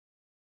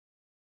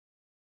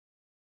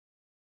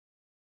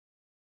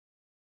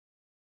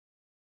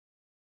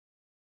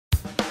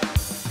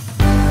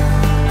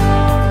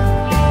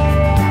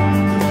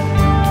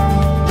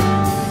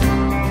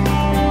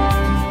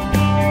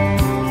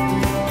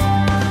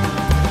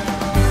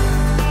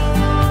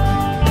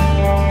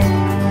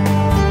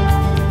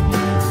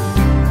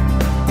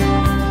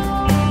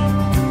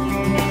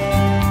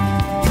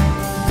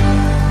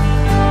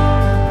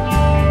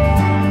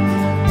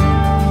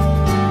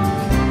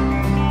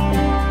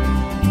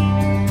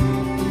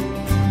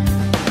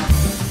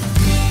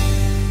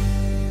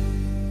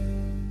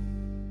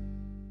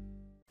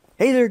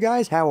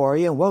guys, how are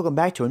you? And welcome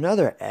back to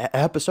another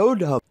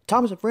episode of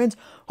Thomas & Friends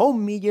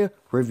Home Media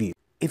Review.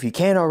 If you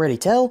can't already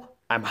tell,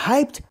 I'm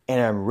hyped and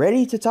I'm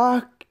ready to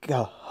talk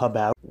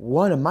about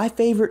one of my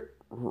favorite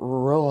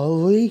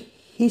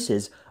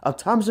releases of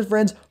Thomas &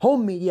 Friends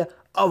Home Media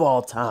of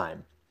all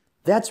time.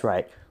 That's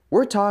right,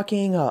 we're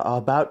talking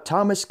about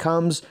Thomas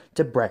Comes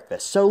to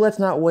Breakfast. So let's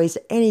not waste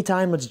any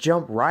time, let's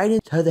jump right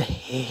into the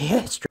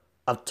history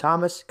of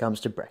Thomas Comes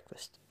to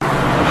Breakfast.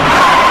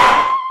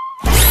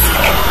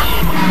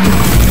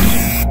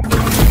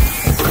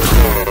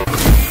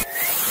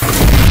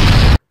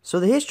 So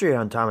the history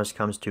on Thomas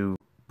Comes to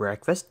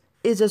Breakfast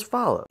is as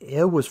follows.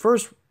 It was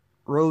first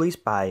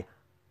released by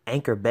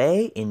Anchor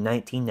Bay in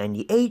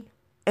 1998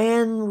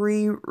 and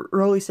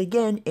re-released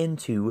again in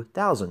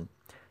 2000.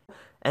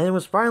 And it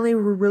was finally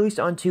released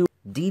onto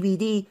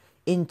DVD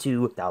in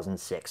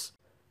 2006.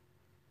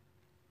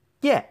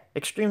 Yeah,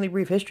 extremely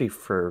brief history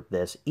for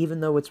this,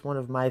 even though it's one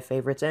of my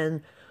favorites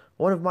and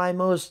one of my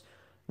most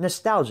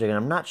nostalgic. And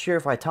I'm not sure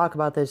if I talk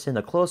about this in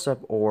the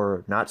close-up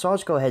or not, so I'll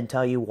just go ahead and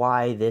tell you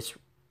why this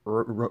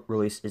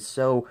release is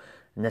so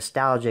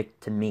nostalgic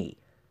to me.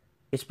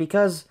 It's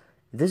because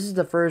this is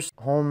the first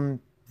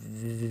home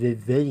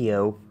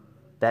video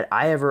that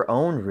I ever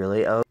owned,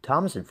 really, of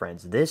Thomas &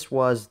 Friends. This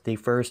was the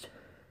first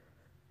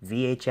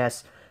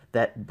VHS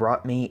that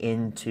brought me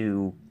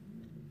into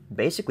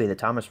basically the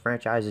Thomas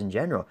franchise in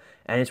general,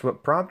 and it's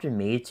what prompted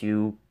me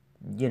to,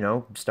 you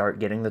know, start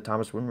getting the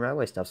Thomas Wooden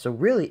Railway stuff. So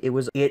really,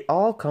 it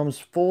all comes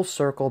full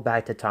circle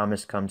back to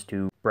Thomas Comes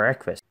to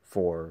Breakfast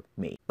for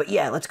me. But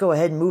yeah, let's go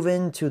ahead and move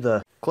into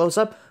the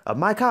close-up of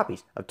my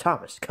copies of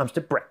Thomas Comes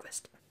to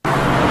Breakfast.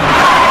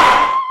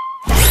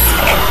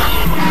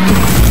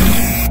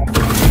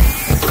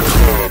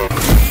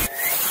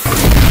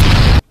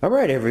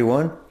 Alright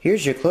everyone,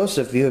 here's your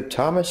close-up view of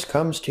Thomas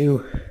Comes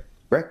to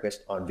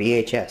Breakfast on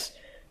VHS.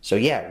 So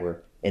yeah, we're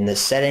in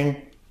this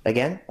setting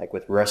again, like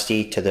with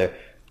Rusty to the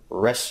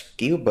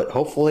rescue, but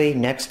hopefully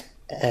next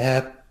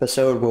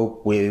episode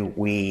we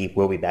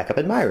will be back up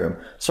in my room.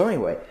 So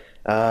anyway,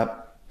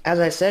 as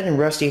I said, in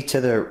Rusty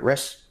to the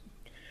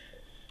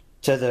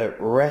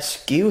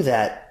rescue,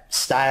 that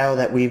style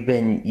that we've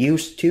been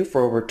used to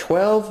for over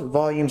 12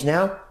 volumes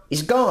now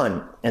is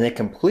gone, and they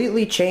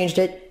completely changed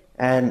it.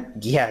 And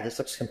yeah, this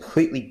looks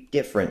completely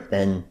different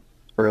than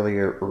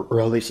earlier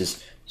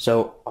releases.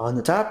 So on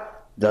the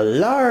top, the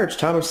large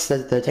Thomas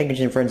the Tank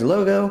Engine Friends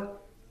logo,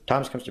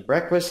 Thomas Comes to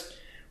Breakfast,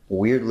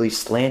 weirdly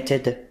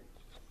slanted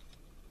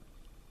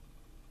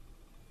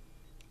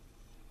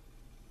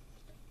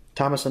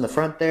Thomas on the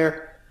front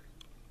there.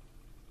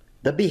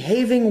 The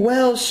Behaving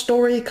Well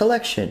Story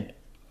Collection.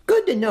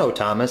 Good to know,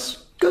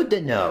 Thomas. Good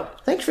to know.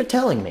 Thanks for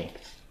telling me.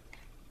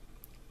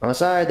 On the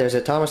side, there's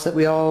a Thomas that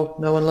we all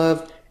know and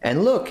love.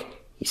 And look,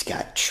 he's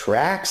got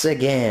tracks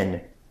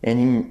again.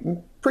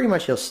 And pretty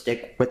much he'll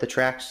stick with the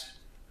tracks.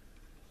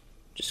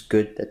 Just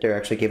good that they're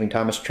actually giving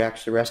Thomas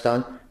tracks to rest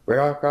on. Red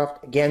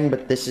Autocroft again,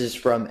 but this is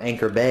from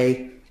Anchor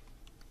Bay.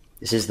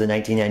 This is the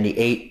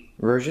 1998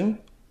 version.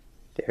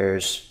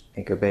 There's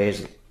Anchor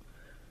Bay's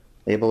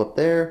label up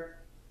there.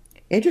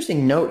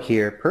 Interesting note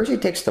here, Percy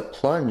Takes the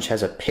Plunge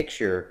has a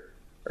picture,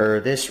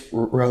 or this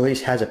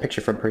release has a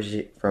picture from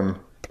Percy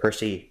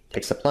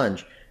Takes the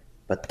Plunge,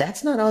 but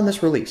that's not on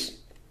this release.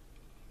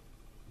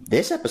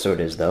 This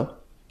episode is, though.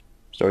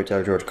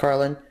 Storyteller George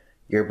Carlin,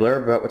 your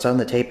blurb about what's on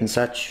the tape and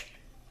such,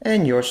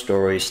 and your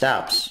story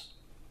stops.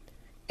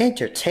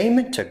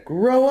 Entertainment to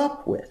grow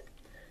up with.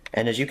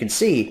 And as you can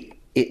see,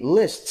 it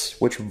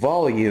lists which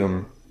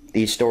volume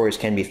these stories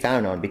can be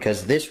found on,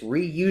 because this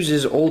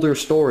reuses older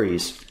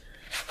stories.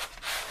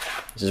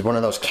 This is one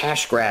of those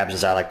cash grabs,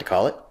 as I like to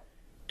call it.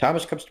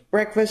 Thomas Comes to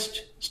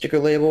Breakfast, sticker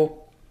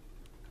label.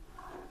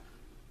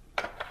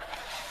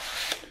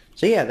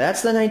 So yeah,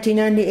 that's the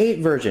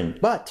 1998 version.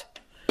 But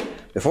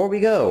before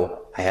we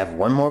go, I have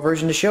one more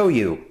version to show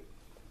you.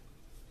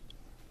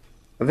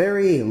 A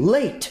very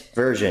late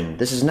version.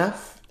 This is not...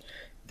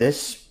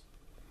 This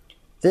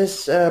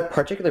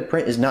particular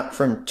print is not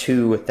from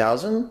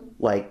 2000,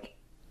 like...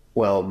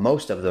 well,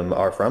 most of them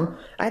are from.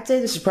 I'd say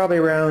this is probably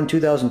around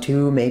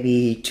 2002,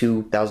 maybe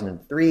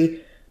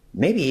 2003,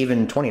 maybe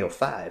even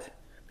 2005.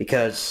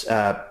 Because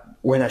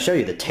when I show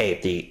you the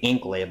tape, the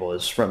ink label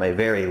is from a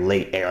very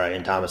late era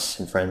in Thomas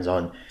and Friends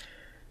on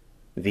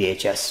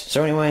VHS.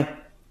 So anyway,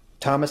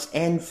 Thomas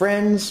and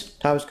Friends,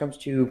 Thomas Comes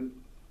to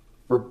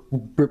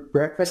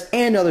Breakfast,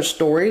 and other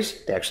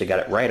stories. They actually got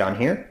it right on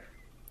here.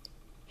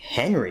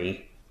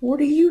 Henry, what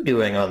are you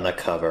doing on the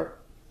cover?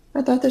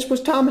 I thought this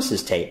was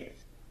Thomas's tape.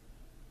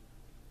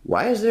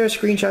 Why is there a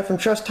screenshot from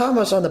Trust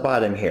Thomas on the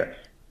bottom here?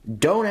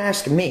 Don't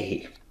ask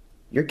me.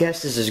 Your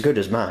guess is as good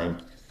as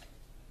mine.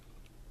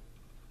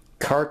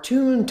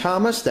 Cartoon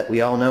Thomas that we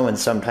all know and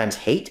sometimes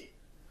hate.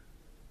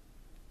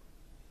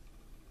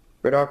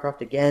 Red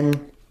Autocroft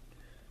again.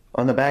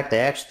 On the back, they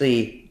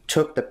actually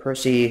took the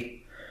Percy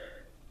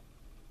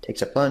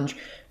Takes a Plunge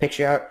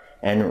picture out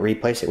and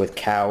replaced it with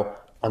Cow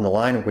on the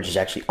line, which is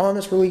actually on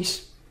this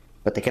release.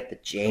 But they kept the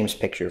James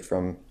picture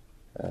from...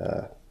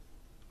 that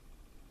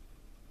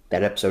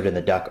episode in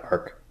the Duck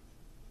arc.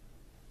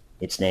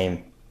 its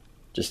name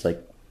just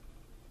like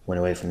went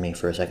away from me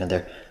for a second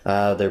there.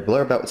 They're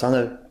blurb about what's on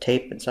the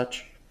tape and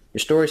such. Your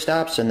story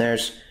stops, and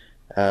there's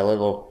a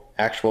little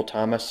actual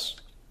Thomas,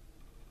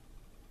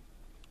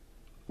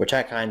 which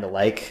I kind of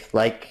like.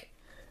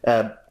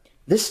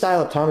 This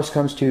style of Thomas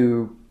Comes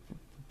to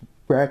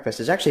Breakfast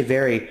is actually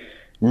very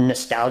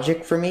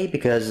nostalgic for me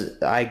because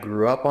I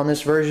grew up on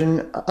this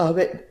version of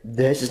it.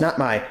 This is not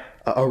my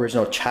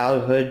original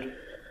childhood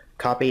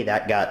copy.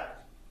 That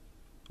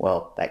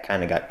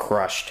kind of got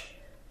crushed,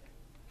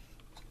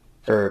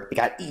 or it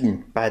got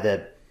eaten by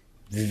the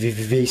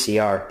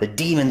VCR. The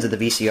demons of the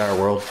VCR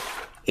world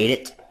ate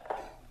it.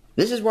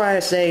 This is why I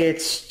say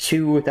it's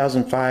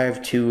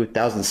 2005,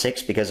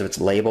 2006 because of its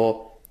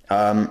label.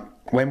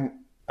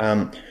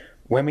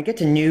 When we get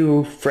to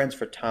New Friends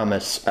for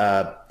Thomas,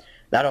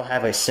 that'll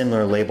have a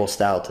similar label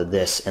style to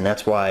this, and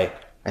that's why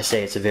I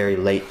say it's a very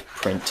late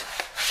print.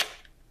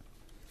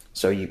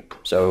 So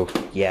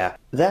yeah,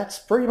 that's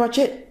pretty much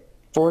it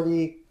for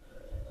the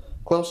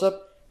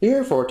close-up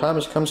here for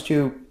Thomas Comes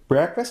to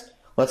Breakfast.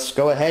 Let's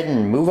go ahead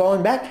and move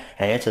on back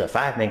and answer the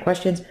 5 main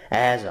questions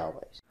as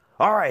always.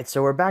 Alright,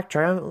 so we're back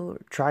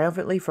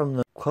triumphantly from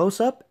the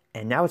close-up,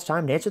 and now it's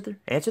time to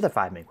answer the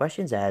 5 main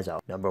questions as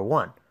always. Number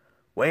 1,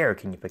 where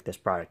can you pick this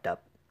product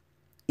up?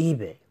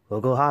 eBay,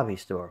 local hobby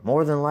store.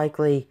 More than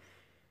likely,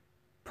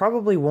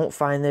 probably won't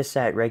find this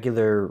at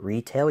regular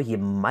retail. You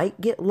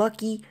might get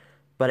lucky,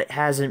 but it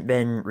hasn't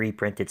been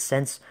reprinted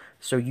since,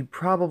 so you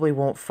probably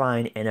won't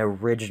find an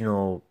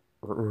original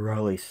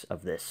release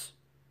of this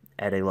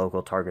at a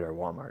local Target or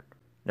Walmart.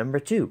 Number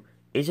 2,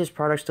 is this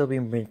product still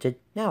being printed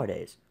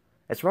nowadays?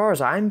 As far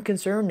as I'm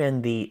concerned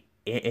and the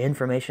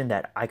information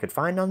that I could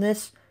find on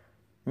this,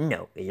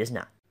 no, it is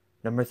not.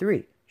 Number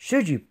 3,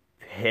 should you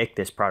pick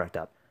this product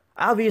up?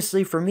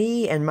 Obviously, for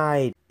me and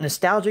my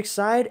nostalgic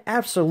side,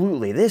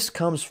 absolutely. This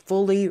comes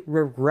fully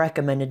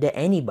recommended to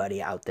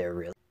anybody out there,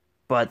 really.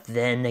 But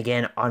then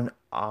again,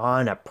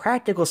 on a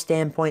practical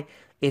standpoint,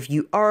 if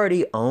you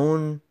already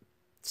own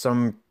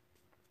some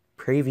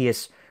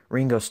previous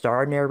Ringo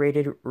Starr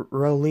narrated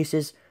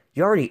releases,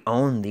 you already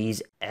own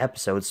these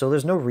episodes, so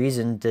there's no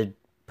reason to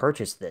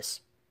purchase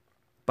this.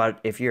 But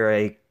if you're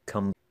a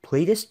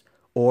completist,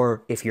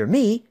 or if you're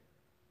me,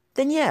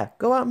 then yeah,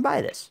 go out and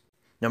buy this.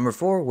 Number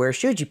 4, where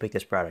should you pick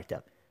this product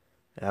up?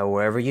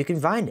 Wherever you can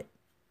find it.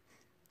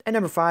 And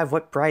number 5,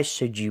 what price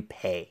should you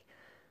pay?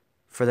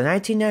 For the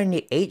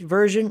 1998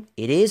 version,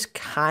 it is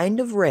kind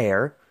of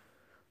rare.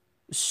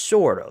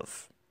 Sort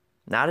of.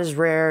 Not as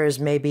rare as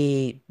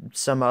maybe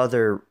some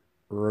other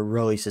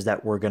releases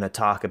that we're going to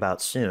talk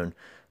about soon.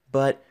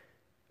 But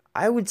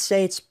I would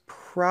say it's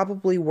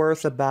probably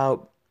worth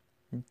about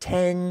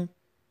 10,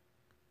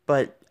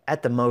 but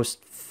at the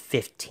most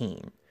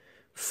 15.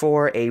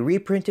 For a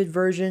reprinted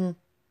version,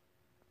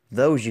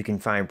 those you can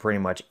find pretty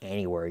much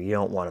anywhere. You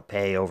don't want to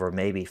pay over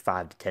maybe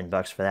 $5 to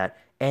 $10 for that.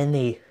 And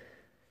the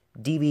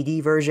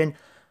DVD version,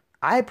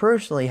 I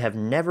personally have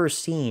never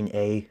seen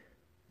a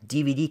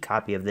DVD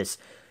copy of this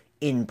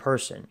in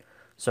person.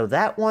 So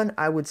that one,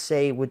 I would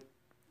say,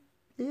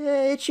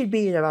 it should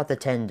be in about the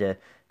 $10 to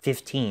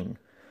 $15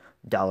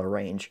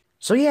 range.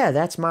 So yeah,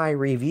 that's my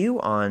review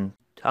on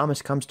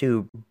Thomas Comes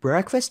to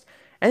Breakfast.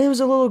 And it was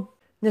a little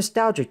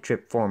nostalgic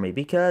trip for me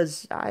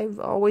because I've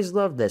always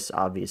loved this,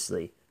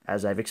 obviously,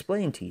 as I've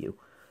explained to you.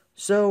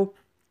 So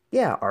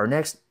yeah, our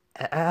next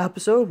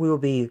episode, we will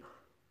be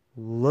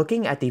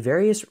looking at the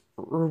various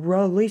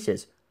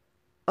releases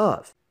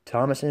of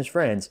Thomas and his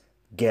friends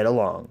Get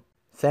Along.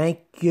 Thank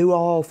you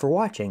all for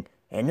watching,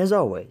 and as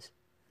always,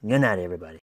 good night, everybody.